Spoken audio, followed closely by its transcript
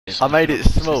I made it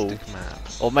small.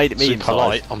 Or made it medium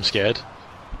size. I'm scared.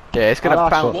 Yeah, it's gonna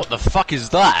bounce. What the fuck is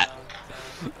that?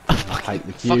 Fuck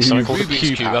something called a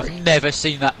Rubik's Cube. I've never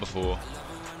seen that before.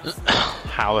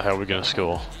 How the hell are we gonna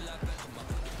score?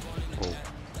 Well,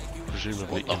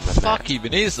 presumably What the fuck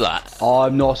even is that?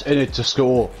 I'm not in it to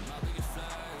score.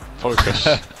 Focus.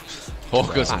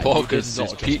 Focus, Right, focus, you it's did not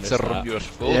just pizza miss from that. your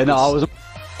focus. Yeah, no, I was.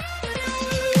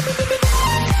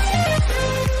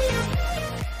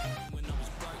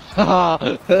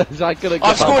 Is that gonna go?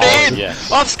 I've scored it in!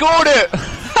 Yes. I've scored it!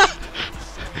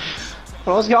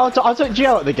 I took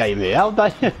Gio at the game here. How'd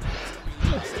they?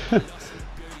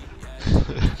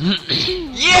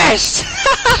 Yes!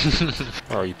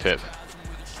 Where are you, Pip?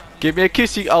 Give me a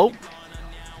kissy. Oh.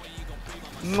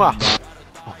 Mwah.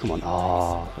 Oh, come on.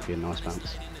 Oh, that'd be a nice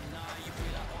bounce.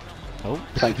 Oh.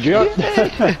 Thank you,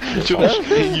 Gio. Josh,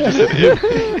 you just hit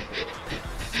him.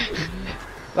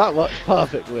 That worked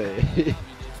perfectly.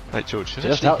 Hey, George, should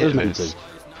Just I how it was actually hit meant to. this?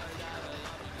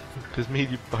 Because me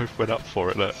and you both went up for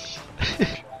it, look.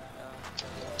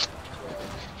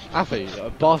 Alfie,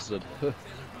 bastard.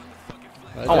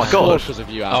 Oh my god. Because of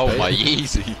you, Oh Alfie. my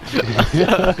easy.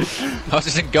 I was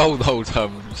just in goal the whole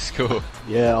time when you scored.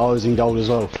 Yeah, I was in goal as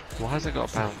well. Why has it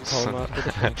got a bounce? Oh, no.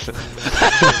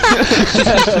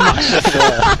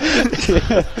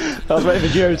 I was waiting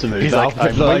for Gio to move. He's but like, I've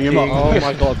been blowing him up. Oh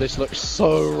my god, this looks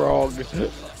so wrong.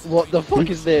 What the fuck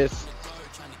is this?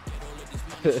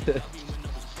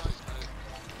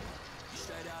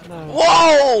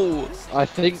 Whoa! I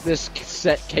think this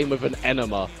set came with an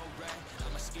enema.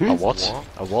 A what?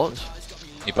 A what?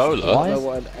 Ebola? I don't know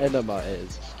what an enema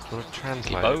is. Do you want to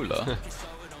translate? Ebola?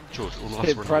 George, all of us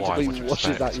It are in Y, practically what do you washes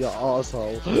expect? out your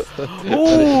arsehole.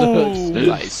 Ooh!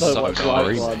 That is so much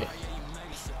crazy. like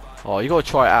Oh, you gotta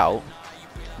try it out.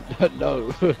 one.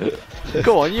 No.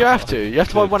 Go on, you have to. You have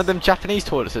to buy one of them Japanese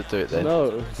toilets that do it then.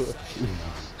 No.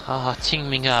 Ah,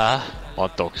 Tingminga. My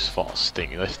dog's farts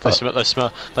sting.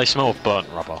 They smell of burnt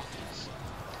rubber.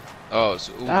 Oh,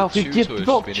 so all Alfie, the give tutors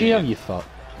block been Gio, in. you fuck.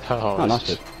 Oh, Oh, it's nice.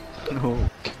 just-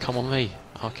 Come on me.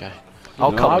 Okay.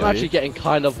 I'll come I'm with actually you. getting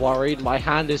kind of worried. My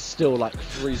hand is still like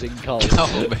freezing cold.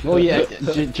 Oh, man. Well, yeah,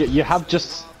 you have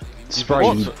just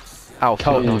sprayed Alfie,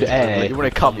 cold air. you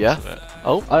wanna come, yeah?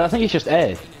 Oh. I think it's just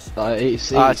air.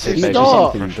 It's it's maybe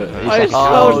not. something, but it's It like-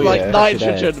 smells Oh, like yeah,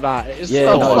 nitrogen, Matt. It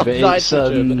Yeah, smells no, like but it's,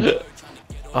 nitrogen.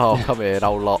 Oh, come here and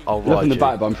I'll Look ride in the you.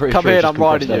 back, but I'm pretty Come sure here it's and just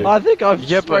I'm riding compressed you. air. I think I've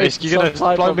Yeah, but it's, you're gonna some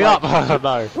type blow of, me like- up.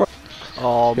 No.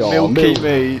 Oh, Oh, milky milk.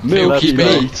 meat. Milky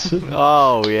Love meat. it.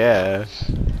 Oh, yeah.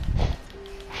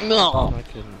 No. I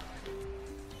can...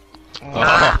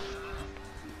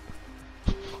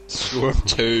 Swerve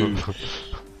 2.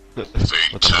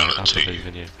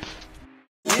 Fatality.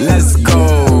 Let's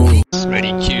go.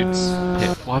 Ready cubes.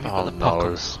 Why have you got the puck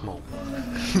on small?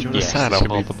 Do you understand how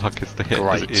hard the puck is to hit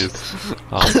as it Great. is?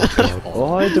 Oh my god.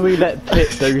 Why do we let Pip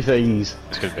do things?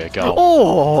 It's gonna be a goal.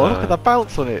 Oh, look at the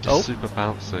bounce on it. Just Oh, super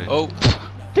bouncy. Oh,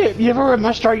 Pip, you ever read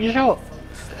my straight shot?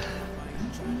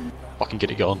 I can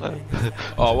get it gone.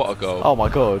 oh, what a goal. oh my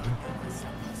god.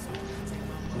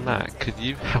 Matt, could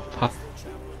you help us?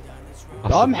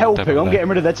 I'm helping, I'm getting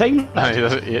rid of their team. No,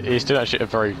 he's doing actually a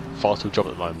very vital job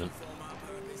at the moment.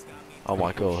 Oh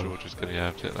my god. George is going to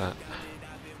have to hit that.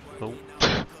 Oh.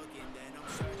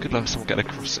 Good luck, someone getting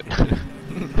across it.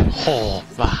 Oh,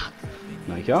 that.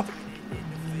 Make up.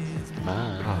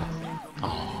 Man.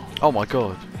 Oh my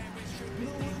god.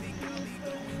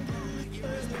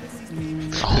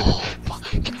 Oh, fuck.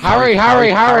 Hurry!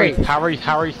 Harry.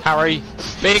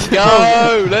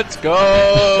 Bingo! Let's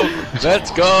go!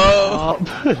 Let's go!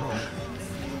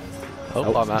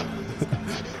 Oh, I'm at.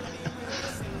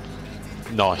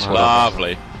 Nice, well done.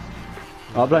 Lovely.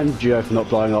 I blame Gio for not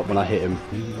blowing up when I hit him.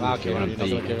 Wow, you're not beat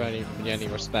gonna him. give any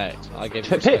respect. I give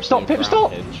Pip, respect stop, to Pip,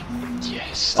 stop! Rampage.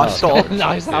 Yes. I stopped.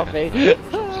 Nice, Alfie.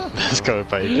 Let's go,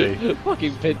 baby.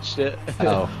 Fucking pinched it.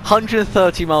 Oh.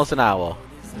 130 miles an hour.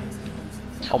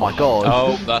 Oh my god.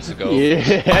 Oh, that's a goal. Yeah,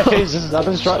 it's just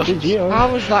unobstructed Gio. How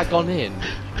has that gone in?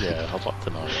 Yeah, I'd like to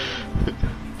know.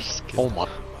 Oh, my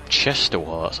chest still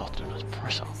hurts after doing those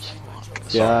press ups. Fuck.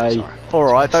 Sorry, Yay. sorry.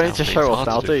 Alright, don't need to show It's off hard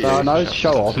now, to do you? No, no,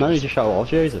 show off, no need to show off,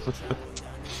 Jesus.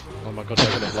 Oh my god,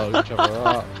 they're gonna blow each other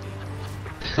up.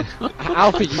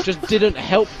 Alfie, you just didn't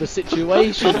help the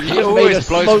situation. You He just made a always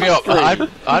blows smoke me up.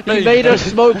 screen. He made a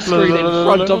smoke screen in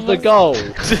front of the goal.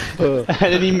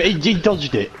 And then he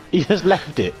dodged it. He just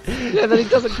left it. Yeah, then he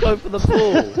doesn't go for the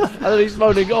ball. And then he's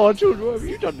moaning, oh, children, what have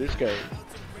you done this game?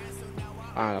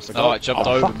 Ah, that's a goal. Oh, it jumped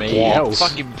Oh, over fuck me. yes.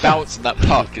 Fucking bouncing that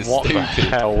puck is What the stupid.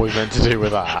 hell are we meant to do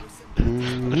with that? I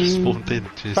just spawned in.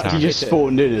 In fact, he just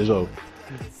spawned in as well.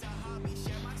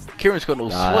 Kieran's got all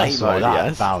Nah, sweaty that's all mode, that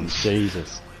yes. bounce,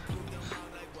 Jesus.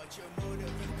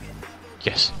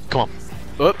 Yes, come on.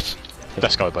 Oops.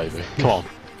 Let's go, baby. Come on.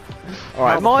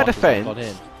 Alright, How my the fuck has that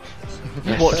defence.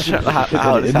 got in? Watch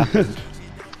how this happened.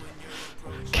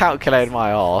 Calculated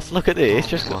my arse. Look at this.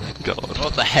 Just Oh my god.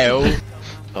 What the hell?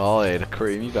 oh, yeah, the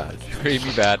creamy badge.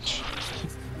 Creamy badge.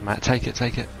 Matt, take it,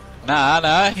 take it.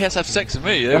 Nah, he has to have sex with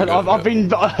me. I've been.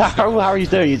 How are you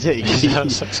doing? You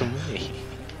have sex on me.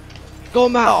 Go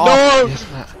on, Matt. Oh. No!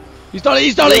 Yes, Matt. He's done it,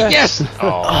 he's done it, yes!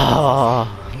 Oh,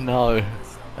 Oh, no.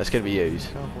 That's going to be used.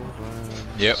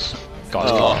 Yep. guys,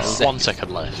 Oh. 1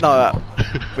 second left. No,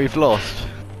 we've lost.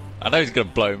 I know he's gonna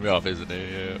blow me off, isn't he?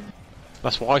 Yeah.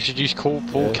 That's why I should use Paul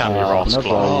Cam, you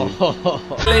rascal.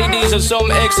 Ladies and some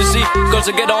ecstasy, cause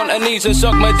I get on her knees and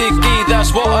suck my dicky.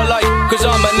 That's what I like, cause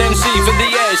I'm an MC for the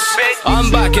S. I'm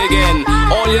back again.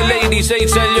 All your ladies, hey,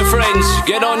 tell your friends.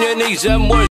 Get on your knees and work.